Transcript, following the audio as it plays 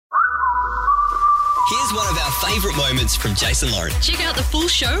Here's one of our favourite moments from Jason Lauren. Check out the full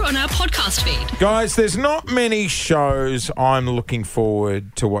show on our podcast feed. Guys, there's not many shows I'm looking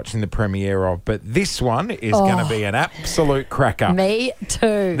forward to watching the premiere of, but this one is going to be an absolute cracker. Me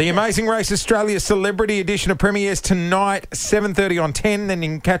too. The Amazing Race Australia Celebrity Edition premieres tonight, 7:30 on 10. Then you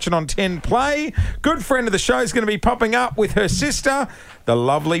can catch it on 10 Play. Good friend of the show is going to be popping up with her sister, the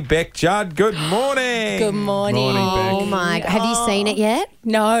lovely Bec Judd. Good morning. Good morning. Oh my God. Have you seen it yet?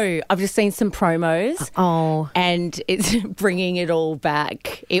 No, I've just seen some promos. Oh. And it's bringing it all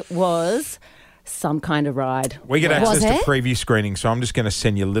back. It was some kind of ride. We get access Was to it? preview screening, so I'm just going to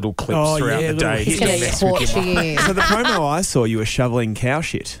send you little clips throughout the day. It's going to torture you. So the promo I saw, you were shoveling cow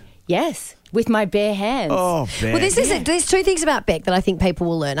shit. Yes, with my bare hands. Oh, man. Well, there's two things about Bec that I think people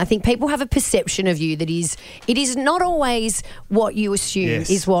will learn. I think people have a perception of you that it is not always what you assume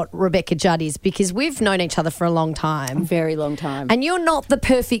is what Rebecca Judd is, because we've known each other for a long time. Very long time. And you're not the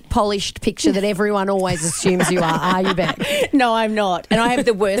perfect polished picture that everyone always assumes you are you, Bec? No, I'm not. And I have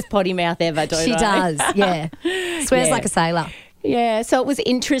the worst potty mouth ever, don't She I? does, yeah. Swears Yeah. like a sailor. Yeah, so it was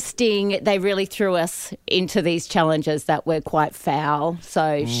interesting. They really threw us into these challenges that were quite foul.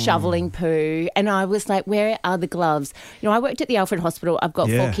 So shoveling poo. And I was like, where are the gloves? You know, I worked at the Alfred Hospital. I've got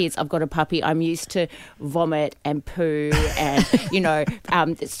 4 kids. I've got a puppy. I'm used to vomit and poo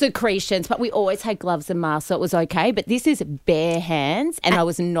and, secretions. But we always had gloves and masks, so it was okay. But this is bare hands, and I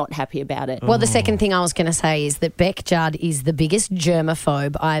was not happy about it. Well, the second thing I was going to say is that Bec Judd is the biggest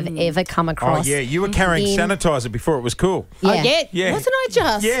germaphobe I've ever come Oh, across. yeah. You were carrying sanitizer before it was cool. Yeah. Yeah. Wasn't I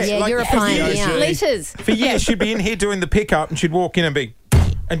just? Yeah, you're a for pioneer. years- Litres. For years, she'd be in here doing the pickup and she'd walk in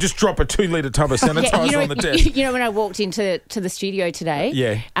and just drop a 2-litre tub of sanitizer on the desk. You know, when I walked into the studio today,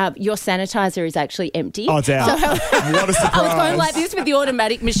 your sanitizer is actually empty. Oh, it's out. So What a surprise. I was going like this with the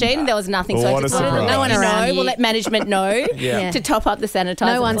automatic machine, and there was nothing. So What I a just wanted to surprise. let No one you around know. you. We'll let management know Yeah. to top up the sanitizer.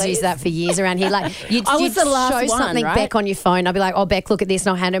 No one's please. used that for years around here. Like, you'd I was the last show one, something, right? Bec, on your phone. I'd be like, oh, Bec, look at this.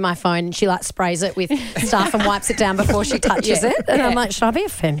 And I'll hand her my phone. And she, like, sprays it with stuff and wipes it down before she touches it. And I'm like, should I be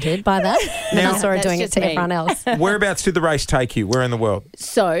offended by that? And then I saw her That's doing it just to me. everyone else. Whereabouts did the race take you? Where in the world?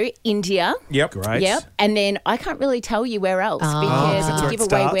 So India. Yep. Great. Yep. And then I can't really tell you where else because that's you where give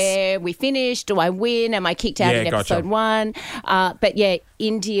it away starts. where we finished. Do I win? Am I kicked out Yeah, in gotcha. episode 1? But yeah,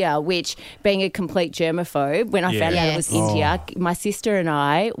 India, which being a complete germaphobe, when I found out it was Yes. India, my sister and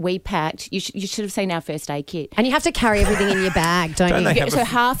I, we packed, you should have seen our first aid kit. And you have to carry everything in your bag, don't you? they Yeah, have so a-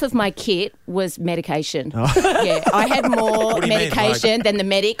 half of my kit was medication. Yeah, I had more What do you mean, medication than the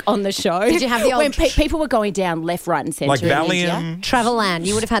medic on the show. Did you have the old when people were going down left, right, and centre? Like in India. Valium? Travel-land.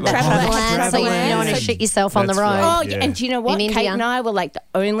 You would have had that Travel-land. Travel-land, so you don't want to Travel-land. shit yourself on the That's road. right. Oh, Yeah. and do you know what? In Kate India. and I were like the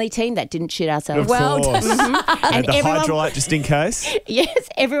only team that didn't shit ourselves. Of course. And And the everyone, hydrolyte just in case. yes,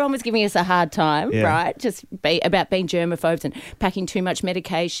 everyone was giving us a hard time, Yeah. right? Just about being germaphobes and packing too much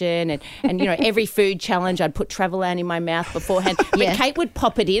medication and you know, every food challenge I'd put Travelan in my mouth beforehand. But Kate would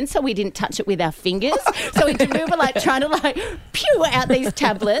pop it in so we didn't touch it with our fingers. So we were like trying to like pew out these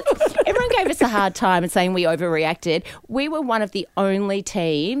tablets. Everyone gave us a hard time and saying we overreacted. We were one of the only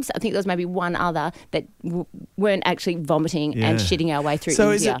teams, I think there was maybe one other, that weren't actually vomiting and shitting our way through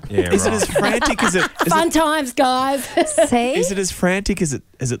So India. is it as frantic as it Fun times, guys. See? is it as frantic as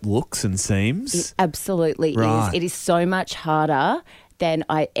it looks and seems? Absolutely Right. is. It is so much harder than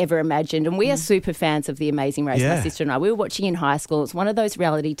I ever imagined. And we are super fans of The Amazing Race, Yeah. my sister and I. We were watching in high school. It's one of those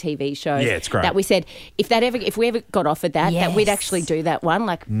reality TV shows Yeah, it's great. that we said, if we ever got offered that we'd Yes. actually do that one.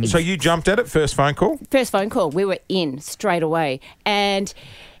 Like So you jumped at it, first phone call? first phone call, we were in straight away. And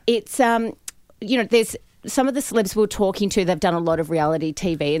it's, there's some of the celebs we were talking to, they've done a lot of reality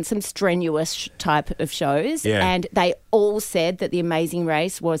TV and some strenuous type of shows. Yeah. And they all said that The Amazing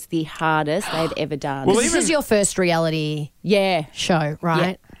Race was the hardest they'd ever done. Well, This is your first reality yeah. show,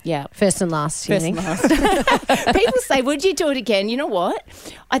 right? Yeah. First and last, you First think? and last. People say, would you do it again? You know what?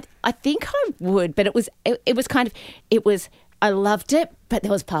 I think I would, but it was I loved it, but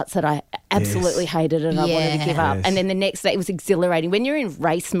there was parts that I absolutely hated and I wanted to give up. Yes. And then the next day it was exhilarating. When you're in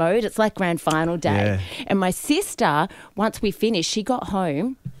race mode, it's like grand final day. Yeah. And my sister, once we finished, she got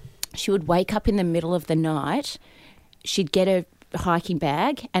home, she would wake up in the middle of the night, she'd get her hiking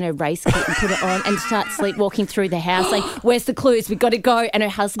bag and her race kit and put it on and start sleepwalking through the house saying, where's the clues? We've got to go. And her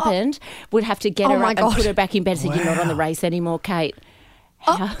husband would have to get Oh her my up and God. put her back in bed and say, you're not on the race anymore, Kate.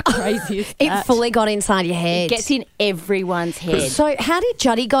 How crazy is It that? fully got inside your head. Gets in everyone's head. So how did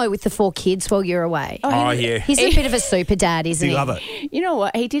Juddy go with the 4 kids while you're away? Oh, yeah. He's a bit of a super dad, isn't Do he? you love it? You know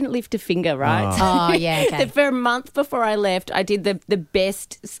what? He didn't lift a finger, right? Oh, yeah, okay. For a month before I left, I did the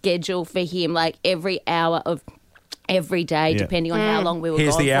best schedule for him, like every hour of every day, depending on how long we were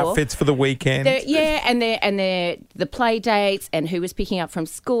Here's gone the for. outfits for the weekend. And the play dates and who was picking up from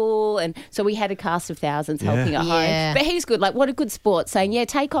school, and so we had a cast of thousands helping at home. But he's good. Like, what a good sport, saying,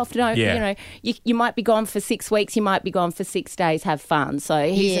 take off. No, you know, you might be gone for 6 weeks, you might be gone for 6 days. Have fun. So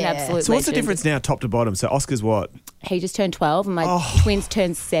he's an absolute. So what's the legend. difference now, top to bottom? So Oscar's what? He just turned 12, and my twins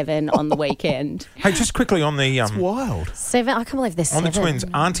turned 7 on the weekend. Hey, just quickly on the It's wild. 7. I can't believe there's 7. on the twins,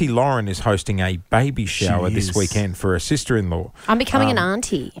 Auntie Lauren is hosting a baby shower this weekend for her sister-in-law. I'm becoming an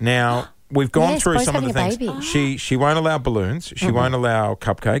auntie. Now, we've gone Yes, through both some of the having a things. baby. She won't allow balloons. She won't allow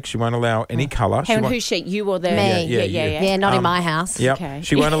cupcakes. She won't allow any colour. And who's she? You or the Me. Yeah. Not in my house. Yep. Okay.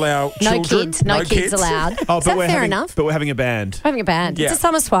 She won't allow No children. kids. No kids allowed. Oh, Is that fair enough? But we're having a band. We're having a band. Yeah. It's a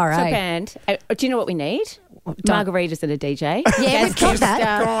summer soiree. So band. Do you know what we need? Margaritas and a DJ. Yeah, we've got that.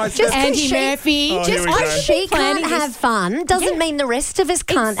 Guys, Just 'cause Andy she- Murphy. Oh, here Just we go. because she Planning can't this- have fun doesn't mean the rest of us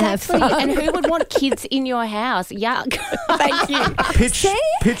can't have fun. And who would want kids in your house? Yuck. Thank you. pitch the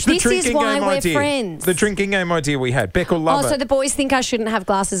This is drinking why game we're idea. friends. The drinking game idea we had. Beck will love Oh, so it. the boys think I shouldn't have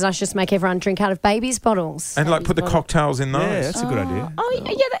glasses. I should just make everyone drink out of babies' bottles. And like put the cocktails in those. Yeah, that's a good idea. Oh,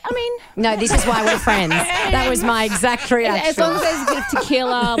 yeah, I mean, No, this is why we're friends. That was my exact reaction. as long as there's a bit of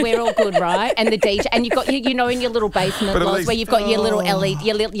tequila, we're all good, right? And the DJ, and you've got in your little basement, But at Loz, least- where you've got your little LED,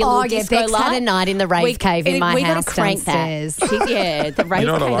 your little Oh, yeah, disco Beck's light. had a night in the rave cave in my we house gotta crank downstairs. that. Yeah, the rave You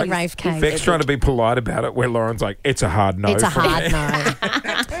know what I cave. like? Rave cave. Beck's trying to be polite about it, where Lauren's like, it's a hard no. It's a for me." hard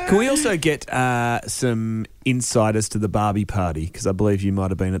no. Can we also get some insiders to the Barbie party? Because I believe you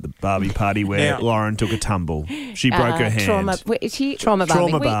might have been at the Barbie party where Now- Lauren took a tumble. She broke her hand. Trauma Trauma Barbie.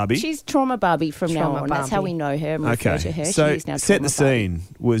 Trauma Barbie. She's Trauma Barbie from now Trauma on. That's how Barbie. we know her and refer to her. So she is now set Trauma the Barbie. scene.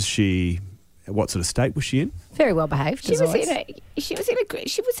 Was she? What sort of state was she in? Very well behaved. She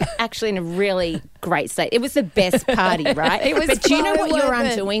was actually in a really great state. It was the best party, right? It was But do you know fun, what your wasn't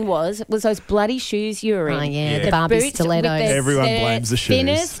it? undoing was? Was those bloody shoes you were in. Oh, yeah, the Barbie boots with stilettos. Everyone blames the shoes.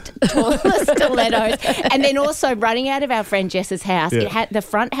 Thinnest, tallest stilettos. And then also running out of our friend Jess's house. Yeah. The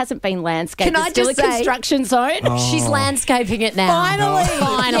front hasn't been landscaped. Can I It's still just a say- construction zone. She's landscaping it now. Finally.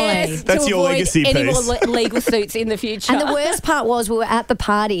 Finally. Yes, That's to your avoid legacy any piece. more legal suits in the future. And the worst part was we were at the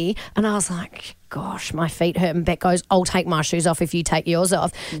party and I was like, gosh, my feet hurt. And Beck goes, I'll take my shoes off if you take yours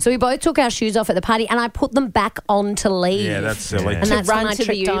off. So we both took our shoes off at the party and I put them back on to leave. Yeah, that's silly. And to that's when run I to the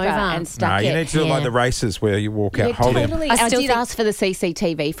tripped Uber over. and No, stuck you it. need to do like Yeah. the races where you walk out Yeah, holding. totally. I I still did think- ask for the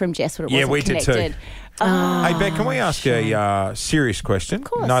CCTV from Jess, but it Yeah, wasn't we did too. connected. Hey, Beck, can we ask a serious question?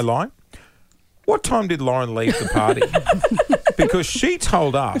 course. No lie. What time did Lauren leave the party? Because she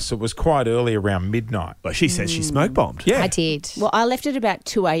told us it was quite early, around midnight. Well, she says she smoke bombed. Yeah. I did. Well, I left at about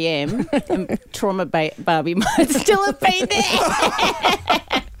 2 a.m. and Trauma Barbie might still have been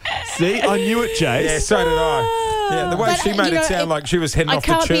there. See, I knew it, Jace. Yeah, so did I. Yeah, the way But, she made you know, it sound like she was heading I off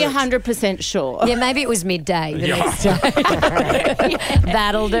to can't church. be 100% sure. Yeah, maybe it was midday the Yeah. next day.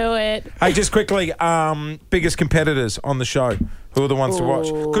 That'll do it. Hey, just quickly, biggest competitors on the show. Who are the ones to watch?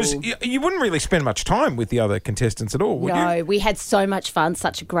 Because you wouldn't really spend much time with the other contestants at all, would No, you? we had so much fun,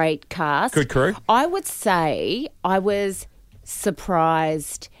 such a great cast. Good crew. I would say I was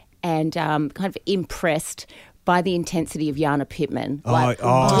surprised and kind of impressed by the intensity of Yana Pittman. She's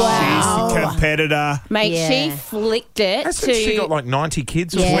a competitor. Mate, Yeah. she flicked it That's to... she got like 90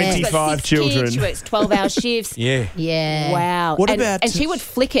 kids or Yeah. something. She's got 25 6 kids, children. She works 12-hour shifts. Yeah. Yeah. Wow. What and, about- and she would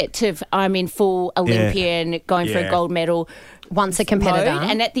flick it to, I'm in full Olympian, going for Yeah. a gold medal. Once a competitor. Mode.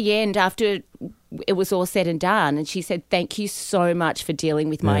 And at the end, after it was all said and done, and she said, thank you so much for dealing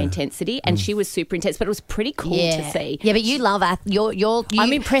with my intensity. And she was super intense, but it was pretty cool to see. Yeah, but you love I'm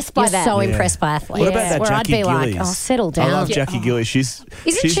impressed by you're that. so Yeah. impressed by athletes. What about that Where Jackie I'd be like, Gillies? oh, settle I down. love Jackie Gillies. She's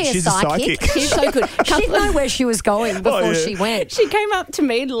she a psychic? She's so good. She didn't know where she was going before yeah. she went. She came up to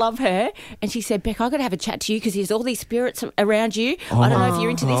me, love her, and she said, Beck, I've got to have a chat to you because there's all these spirits around you. I don't know if you're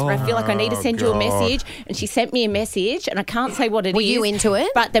into this, but I feel like I need to send you a God. message. And she sent me a message, and I can't say what it is. Were you into it?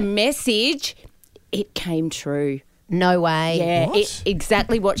 But the message, it came true. No way. Yeah, What?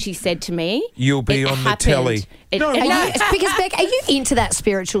 exactly what she said to me. You'll be It on the happened. telly. It, No, it- what? no, Because, Beck, are you into that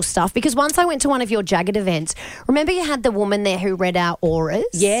spiritual stuff? Because once I went to one of your Jagged events, remember you had the woman there who read our auras?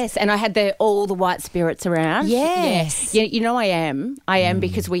 Yes, and I had all the white spirits around. Yes. Yeah, you know I am. I am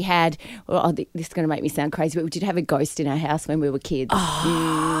because we had, this is going to make me sound crazy, but we did have a ghost in our house when we were kids. Did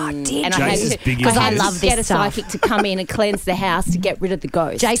And Jace I had is to, big Because into I this. love get a this stuff. psychic to come in and cleanse the house to get rid of the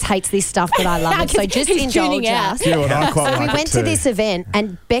ghost. Jace hates this stuff, but I love it. So just He's indulge tuning out. us. You know what, I quite So we like went it to too. this event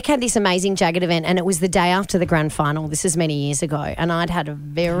and Beck had this amazing Jagged event and it was the day after the grand grand final. This is many years ago, and I'd had a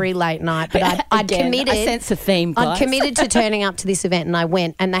very late night, but I'd committed. I sense a theme, guys. I'd committed to turning up to this event, and I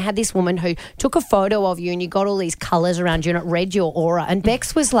went, and they had this woman who took a photo of you, and you got all these colours around you, and it read your aura. And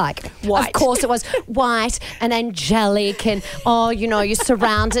Bex was like, white. Of course it was white and angelic, and you're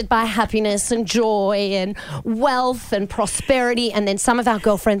surrounded by happiness and joy and wealth and prosperity. And then some of our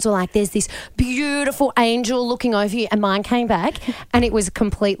girlfriends were like, there's this beautiful angel looking over you, and mine came back, and it was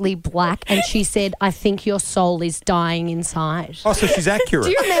completely black. And she said, I think your soul is dying inside. Oh, so she's accurate.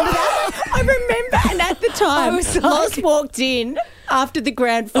 Do you remember that? I remember, and at the time, Loz walked in after the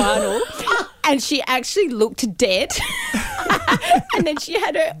grand final, and she actually looked dead. And then she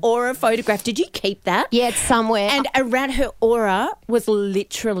had her aura photograph. Did you keep that? Yeah, it's somewhere. And around her aura was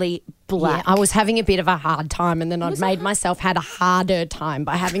literally black. Yeah, I was having a bit of a hard time, and then I'd made myself had a harder time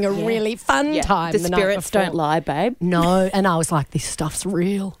by having a really fun time. The night spirits before. don't lie, babe. No, and I was like, this stuff's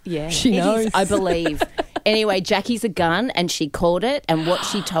real. Yeah, she knows. I believe. Anyway, Jackie's a gun, and she called it, and what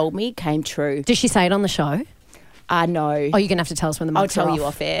she told me came true. Did she say it on the show? No. Oh, you're going to have to tell us when the mics I'll tell are you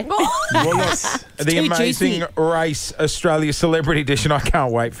off. off air. Well, look, the Amazing Race Australia Celebrity Edition. I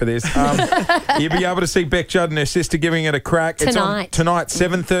can't wait for this. You'll be able to see Bec Judd and her sister giving it a crack. Tonight. It's on tonight,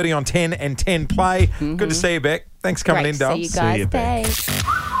 7:30 on 10 and 10 Play. Good to see you, Bec. Thanks for coming in, Dale. See you guys. See you, Bec. Thanks.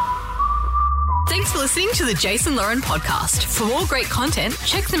 Thanks for listening to the Jason Lauren podcast. For more great content,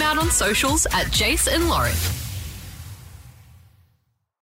 check them out on socials at Jason Lauren.